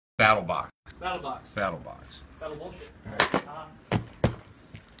Battle box. Battle box. Battle box. Battle bullshit.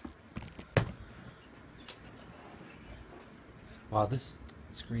 Wow, this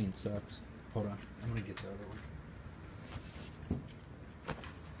screen sucks. Hold on, I'm gonna get the other one.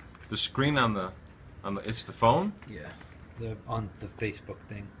 The screen on the it's the phone? Yeah, on the Facebook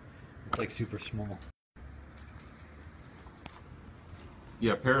thing. It's like super small.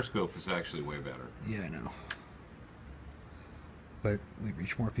 Yeah, Periscope is actually way better. Yeah, I know. But we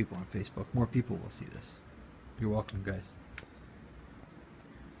reach more people on Facebook. More people will see this. You're welcome, guys.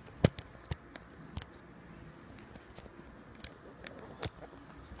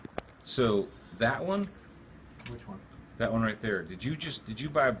 So that one? Which one? That one right there. Did you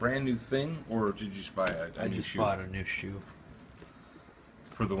buy a brand new thing, or did you just buy a I new just shoe? bought a new shoe.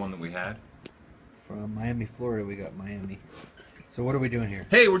 For the one that we had? From Miami, Florida, we got Miami. So what are we doing here?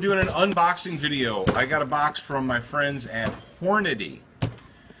 Hey, we're doing an unboxing video. I got a box from my friends at Hornady.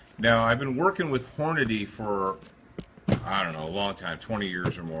 Now, I've been working with Hornady for, I don't know, a long time, 20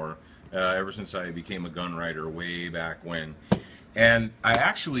 years or more, ever since I became a gun writer way back when. And I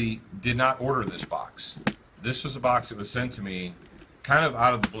actually did not order this box. This was a box that was sent to me kind of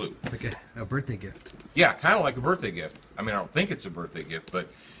out of the blue. Like a birthday gift. Yeah, kind of like a birthday gift. I mean, I don't think it's a birthday gift, but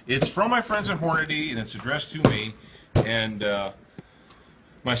it's from my friends at Hornady, and it's addressed to me. And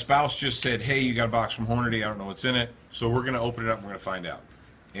my spouse just said, hey, you got a box from Hornady. I don't know what's in it. So we're going to open it up and we're going to find out.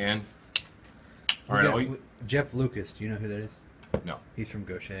 And, all right. Jeff Lucas, do you know who that is? No. He's from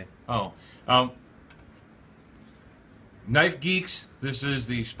Gaucher. Oh. Knife Geeks, this is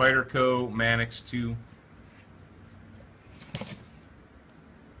the Spyderco Manix 2.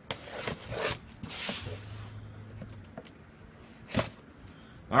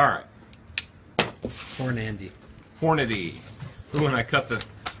 All right. Hornady. Hornady. Ooh, and I cut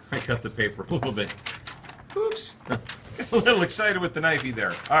the paper a little bit. Oops. Got a little excited with the knifey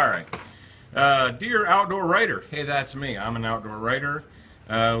there. All right. Dear outdoor writer. Hey, that's me. I'm an outdoor writer.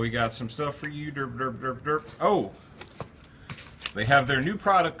 We got some stuff for you. Derp, derp, derp, derp. Oh. They have their new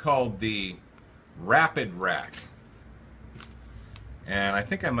product called the Rapid Rack. And I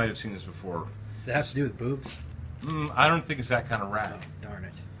think I might have seen this before. Does it have to do with boobs? I don't think it's that kind of rack. Oh, darn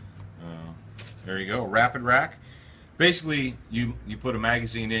it. There you go, Rapid Rack. Basically, you put a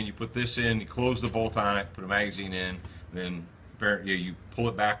magazine in, you put this in, you close the bolt on it, put a magazine in, then you pull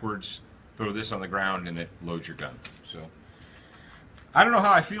it backwards, throw this on the ground, and it loads your gun. So I don't know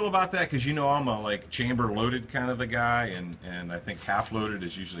how I feel about that, because you know I'm a like chamber loaded kind of a guy, and I think half loaded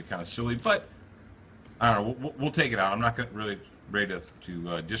is usually kind of silly, but I don't know, we'll take it out. I'm not really ready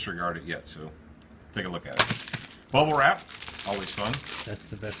to disregard it yet, so take a look at it. Bubble wrap, always fun. That's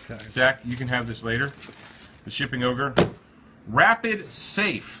the best kind. Zach, you can have this later. The Shipping Ogre. Rapid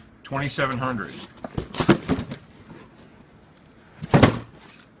Safe 2700.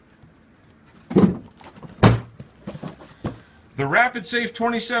 The Rapid Safe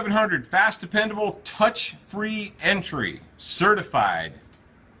 2700, fast, dependable, touch-free entry, certified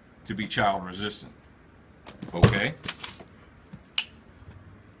to be child resistant. Okay.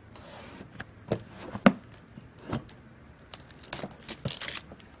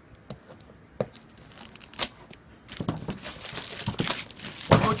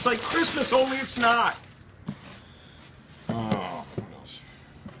 Oh, it's like Christmas, only it's not. Oh, what else?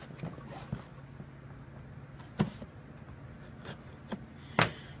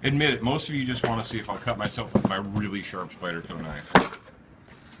 Admit it, most of you just want to see if I'll cut myself with my really sharp Spyderco knife.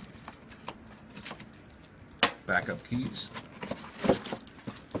 Backup keys.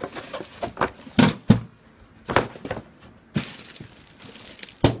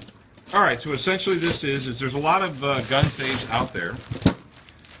 All right, so essentially this is there's a lot of gun safes out there.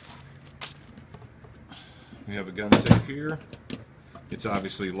 We have a gun safe here. It's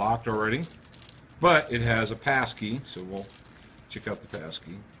obviously locked already, but it has a pass key, so we'll check out the pass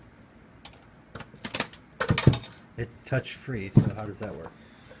key. It's touch-free, so how does that work?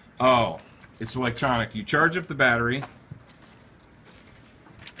 Oh, it's electronic. You charge up the battery.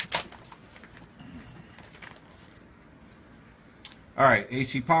 All right,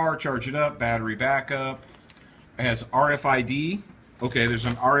 AC power, charge it up, battery backup. It has RFID. Okay, there's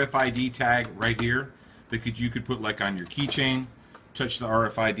an RFID tag right here that you could put like on your keychain. Touch the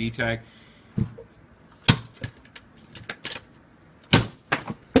RFID tag.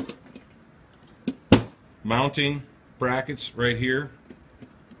 Mounting brackets right here.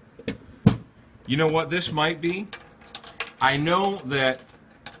 You know what this might be? I know that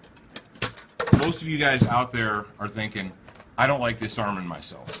most of you guys out there are thinking, I don't like disarming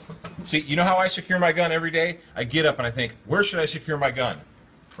myself. See, you know how I secure my gun every day? I get up and I think, where should I secure my gun?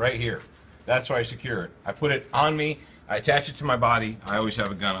 Right here. That's why I secure it. I put it on me. I attach it to my body. I always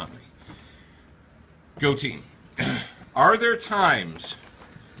have a gun on me. Go team. Are there times,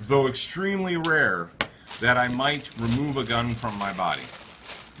 though extremely rare, that I might remove a gun from my body?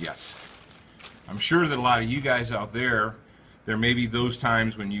 Yes. I'm sure that a lot of you guys out there, there may be those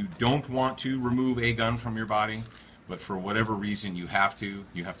times when you don't want to remove a gun from your body, but for whatever reason you have to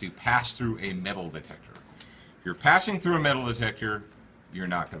pass through a metal detector. If you're passing through a metal detector, you're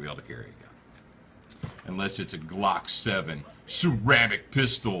not going to be able to carry a gun. Unless it's a Glock 7 ceramic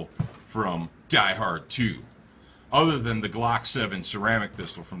pistol from Die Hard 2. Other than the Glock 7 ceramic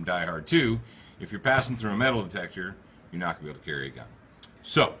pistol from Die Hard 2, if you're passing through a metal detector, you're not going to be able to carry a gun.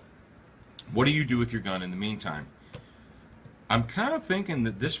 So, what do you do with your gun in the meantime? I'm kind of thinking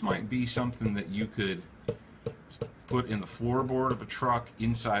that this might be something that you could put in the floorboard of a truck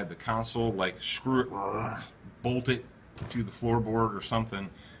inside the console, like screw it, bolt it to the floorboard or something,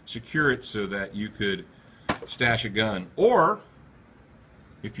 secure it so that you could stash a gun. Or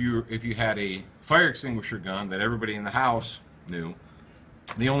if you had a fire extinguisher gun that everybody in the house knew,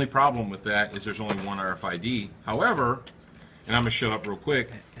 the only problem with that is there's only one RFID. However, and I'm going to shut up real quick.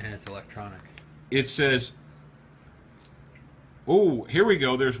 And it's electronic. It says, oh, here we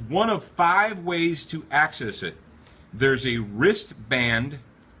go. There's one of 5 ways to access it. There's a wristband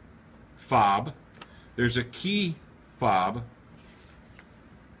fob. There's a key fob.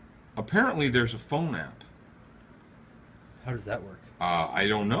 Apparently there's a phone app. How does that work? I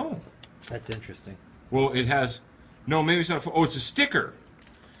don't know. That's interesting. Well, it has, no, maybe it's not a phone. Oh, it's a sticker.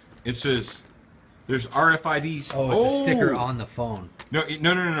 It says, there's RFIDs. Oh, it's a sticker on the phone. No.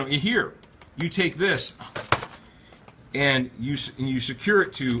 Here, you take this and you secure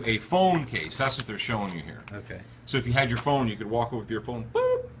it to a phone case. That's what they're showing you here. Okay. So if you had your phone, you could walk over with your phone.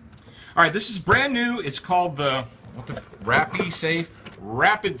 Boop. All right, this is brand new. It's called the Rapid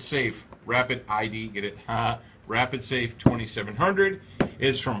ID. Get it? Rapid Safe 2700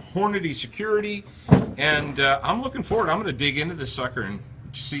 is from Hornady Security, and I'm looking forward. I'm going to dig into this sucker and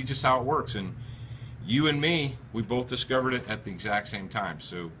see just how it works. And you and me, we both discovered it at the exact same time.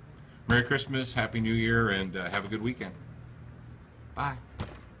 So, Merry Christmas, Happy New Year, and have a good weekend. Bye.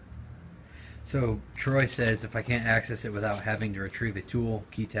 So Troy says if I can't access it without having to retrieve a tool,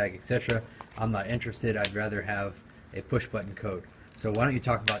 key tag, etc., I'm not interested. I'd rather have a push button code. So why don't you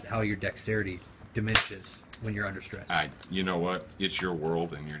talk about how your dexterity diminishes when you're under stress? You know what? It's your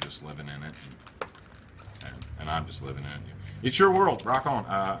world, and you're just living in it, and I'm just living in it. It's your world. Rock on.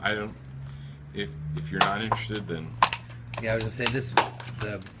 I don't. If you're not interested, then yeah, I was gonna say this.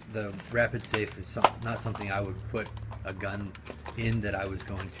 The Rapid Safe is not something I would put a gun in that I was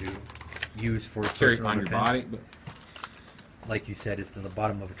going to use for carry it on your body. But like you said, it's in the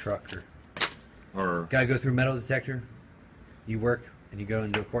bottom of a truck or gotta go through metal detector. You work and you go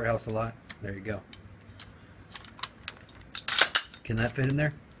into a courthouse a lot. There you go. Can that fit in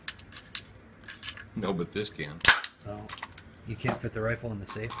there? No, but this can. Oh, you can't fit the rifle in the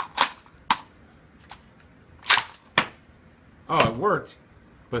safe. Oh, it worked,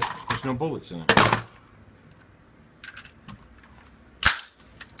 but there's no bullets in it.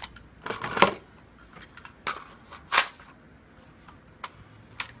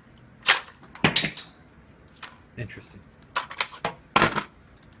 Interesting.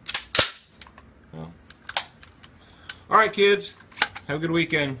 Well. All right, kids. Have a good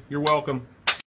weekend. You're welcome.